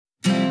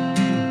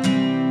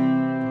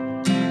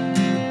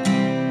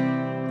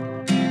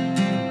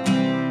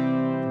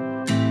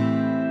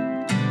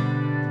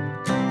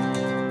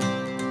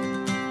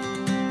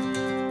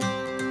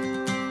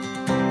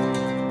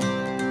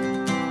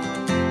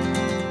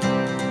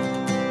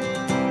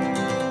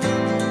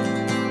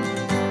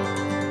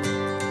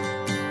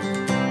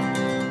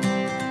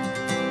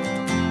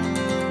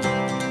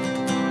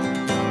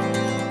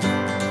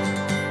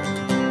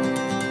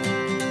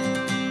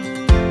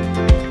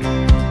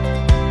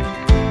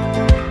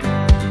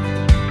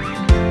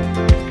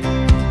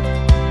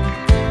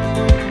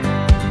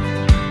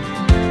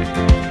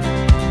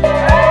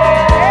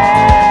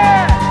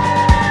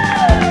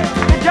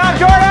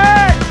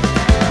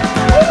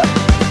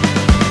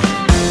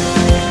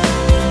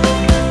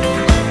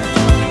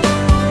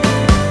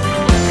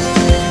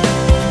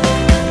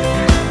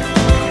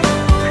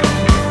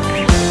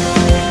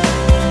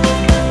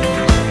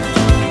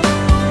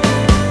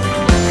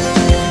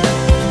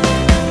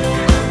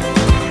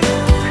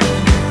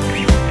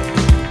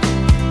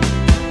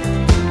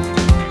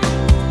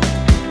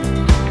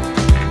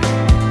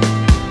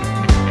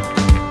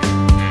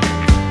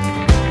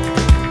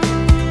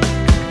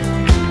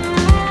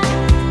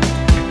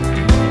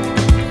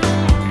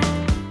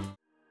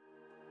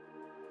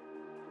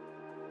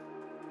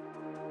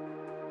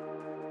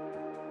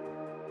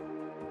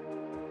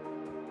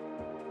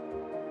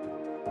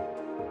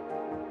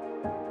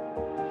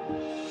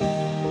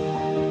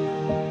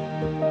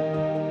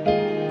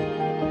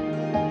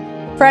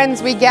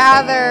Friends, we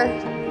gather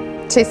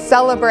to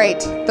celebrate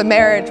the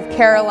marriage of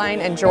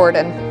Caroline and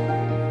Jordan,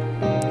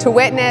 to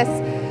witness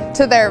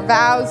to their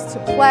vows, to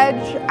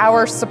pledge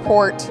our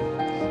support,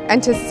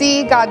 and to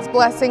see God's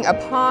blessing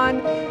upon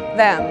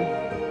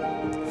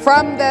them.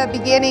 From the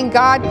beginning,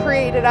 God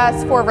created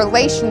us for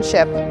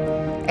relationship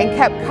and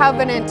kept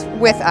covenant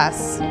with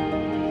us.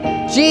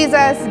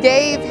 Jesus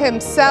gave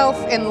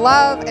himself in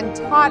love and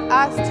taught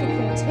us to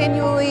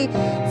continually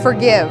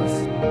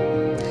forgive.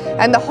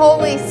 And the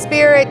Holy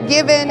Spirit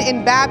given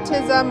in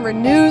baptism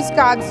renews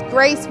God's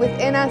grace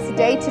within us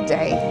day to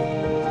day,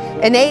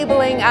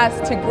 enabling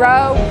us to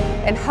grow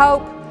in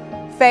hope,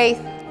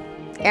 faith,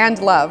 and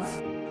love.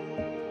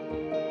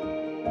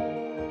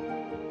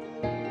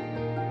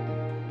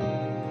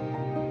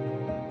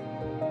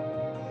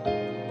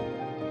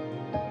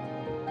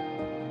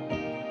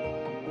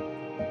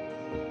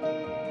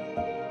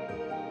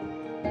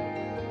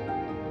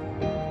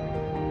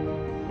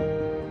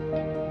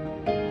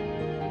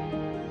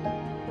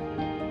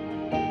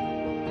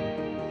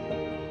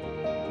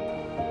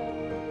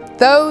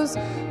 Those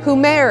who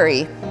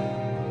marry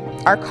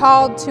are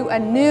called to a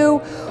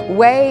new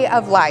way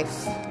of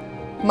life,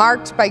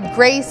 marked by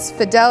grace,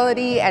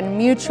 fidelity, and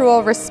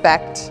mutual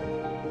respect,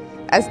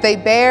 as they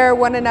bear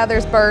one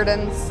another's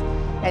burdens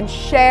and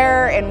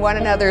share in one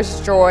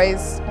another's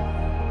joys.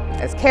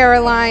 As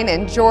Caroline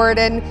and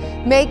Jordan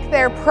make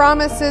their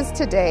promises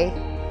today,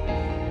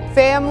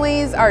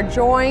 families are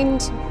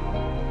joined,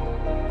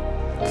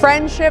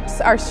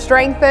 friendships are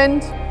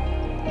strengthened,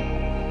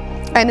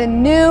 and a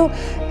new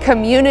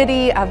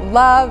community of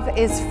love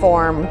is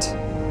formed.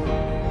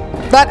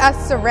 Let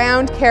us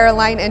surround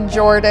Caroline and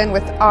Jordan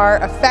with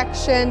our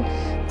affection,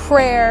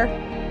 prayer,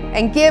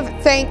 and give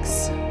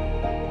thanks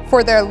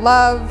for their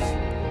love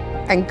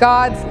and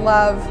God's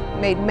love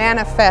made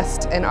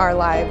manifest in our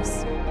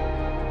lives.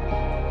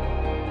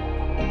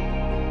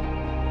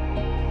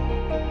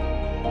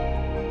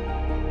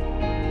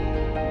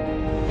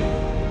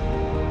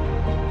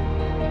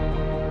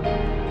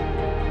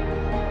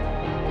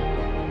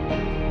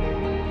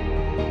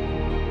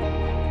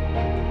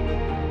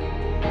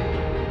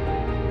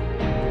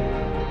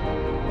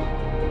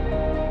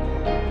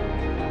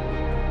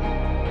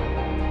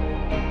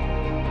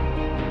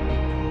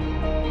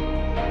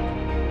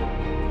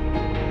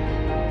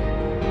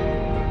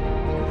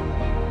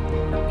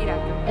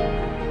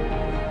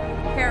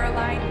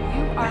 Caroline,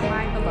 you are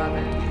my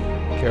beloved.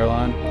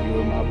 Caroline, you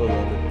are my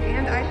beloved.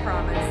 And I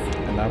promise.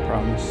 And I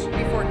promise.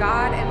 Before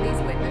God and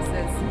these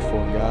witnesses.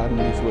 Before God and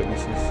these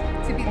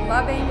witnesses. To be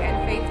loving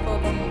and faithful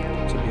to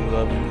you. To be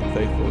loving and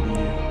faithful to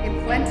you.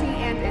 In plenty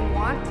and in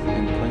want.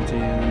 In plenty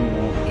and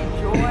in want. In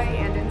joy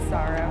and in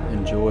sorrow.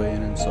 In joy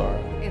and in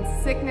sorrow.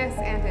 In sickness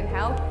and in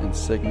health. In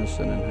sickness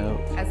and in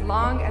health. As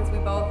long as we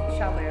both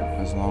shall live.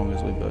 As long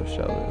as we both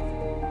shall live.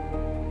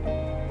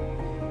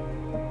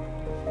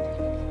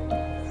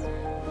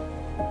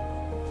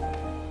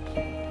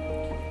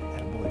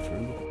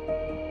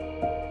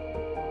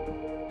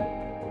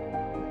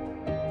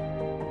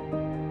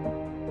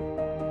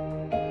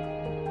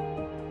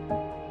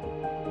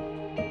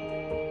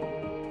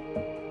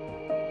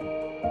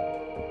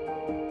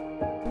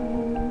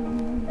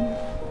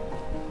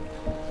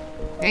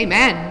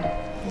 Amen.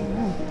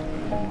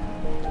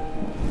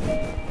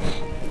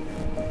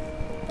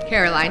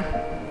 Caroline.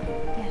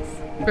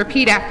 Yes.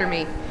 Repeat after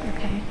me.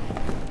 Okay.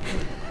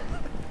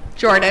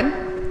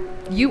 Jordan,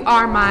 you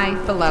are my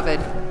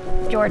beloved.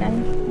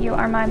 Jordan, you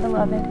are my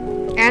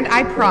beloved. And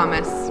I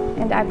promise.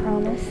 And I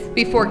promise.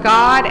 Before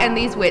God and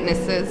these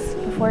witnesses.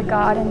 Before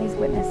God and these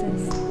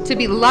witnesses. To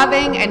be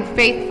loving and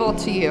faithful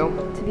to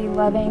you. To be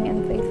loving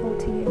and faithful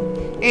to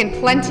you. In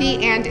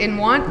plenty and in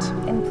want.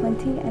 In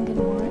plenty and in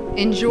want.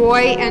 In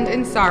joy and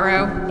in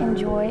sorrow. In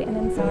joy and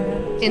in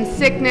sorrow. In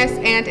sickness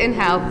and in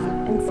health.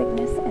 In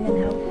sickness and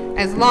in health.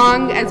 As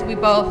long as we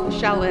both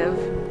shall live.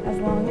 As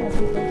long as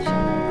we both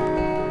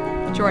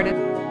shall live.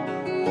 Jordan.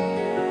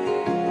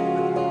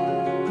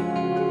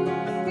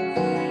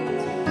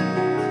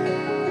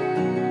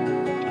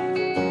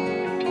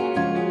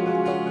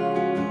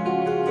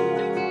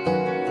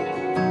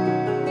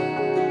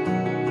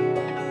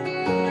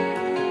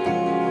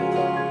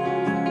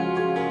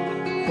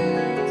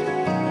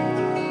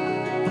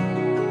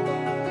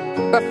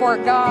 Before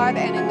God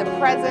and in the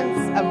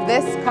presence of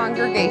this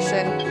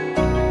congregation,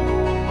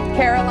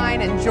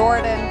 Caroline and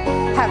Jordan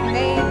have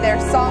made their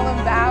solemn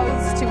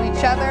vows to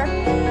each other.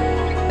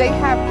 They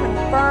have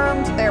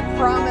confirmed their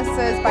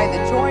promises by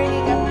the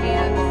joining of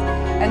hands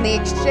and the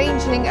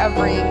exchanging of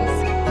rings.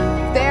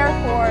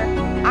 Therefore,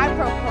 I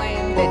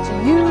proclaim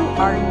that you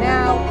are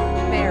now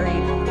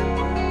married.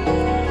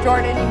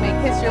 Jordan, you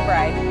may kiss your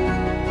bride.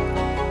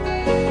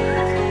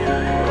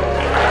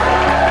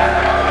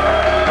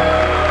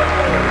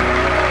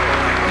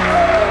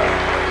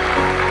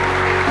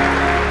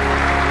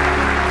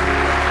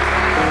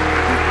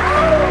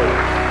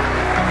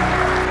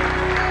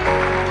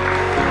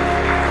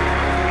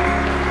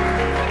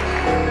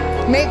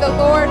 May the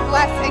Lord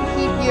bless and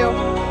keep you.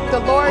 The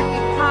Lord be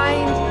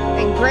kind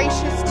and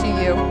gracious to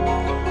you.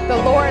 the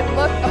Lord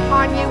look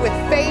upon you with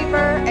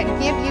favor and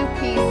give you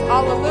peace.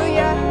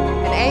 Alleluia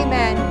and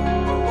amen.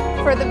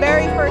 For the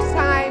very first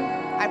time,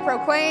 I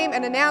proclaim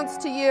and announce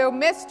to you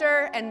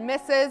Mr. and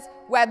Mrs.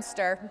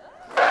 Webster.